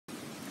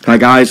Hi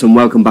guys, and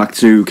welcome back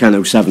to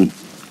Ken07.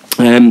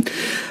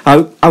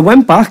 I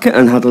went back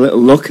and had a little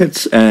look at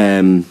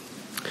the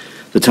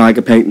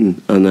tiger painting,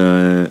 and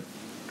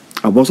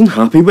I wasn't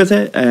happy with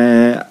it.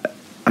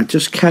 I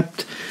just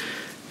kept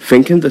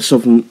thinking that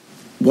something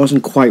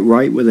wasn't quite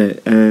right with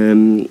it.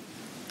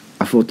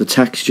 I thought the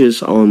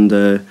textures on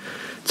the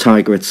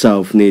tiger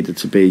itself needed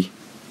to be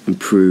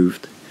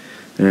improved.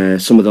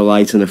 Some of the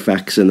lighting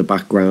effects in the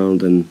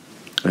background and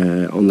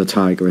on the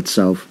tiger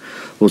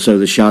itself, also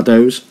the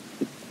shadows,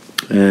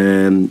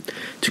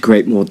 to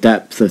create more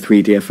depth, a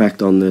 3D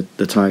effect on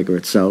the tiger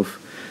itself,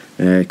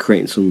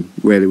 creating some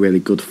really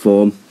good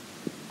form.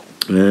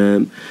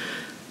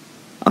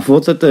 I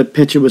thought that the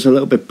picture was a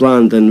little bit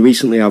bland, and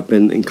recently I've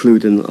been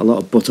including a lot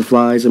of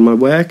butterflies in my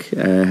work,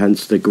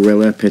 hence the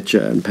gorilla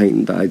picture and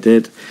painting that I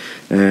did.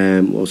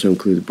 Also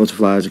included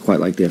butterflies. I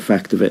quite like the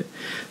effect of it,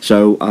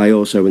 so I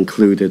also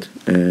included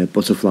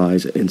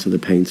butterflies into the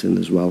painting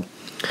as well.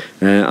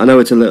 I know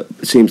it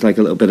seems like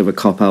a little bit of a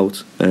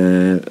cop-out,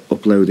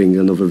 uploading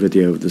another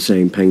video of the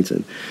same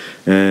painting,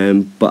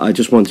 but I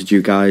just wanted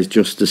you guys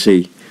just to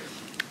see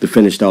the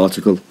finished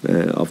article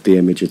of the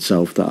image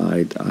itself that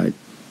I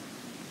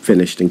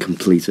finished and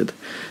completed.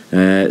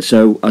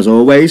 So as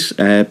always,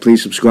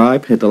 please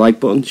subscribe, hit the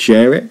like button,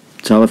 share it,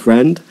 tell a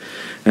friend,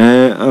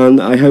 and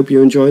I hope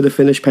you enjoy the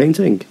finished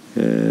painting.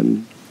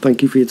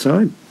 Thank you for your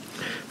time.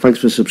 Thanks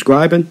for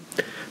subscribing,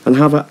 and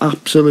have an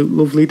absolute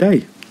lovely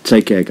day.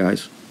 Take care,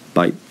 guys.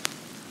 Bye.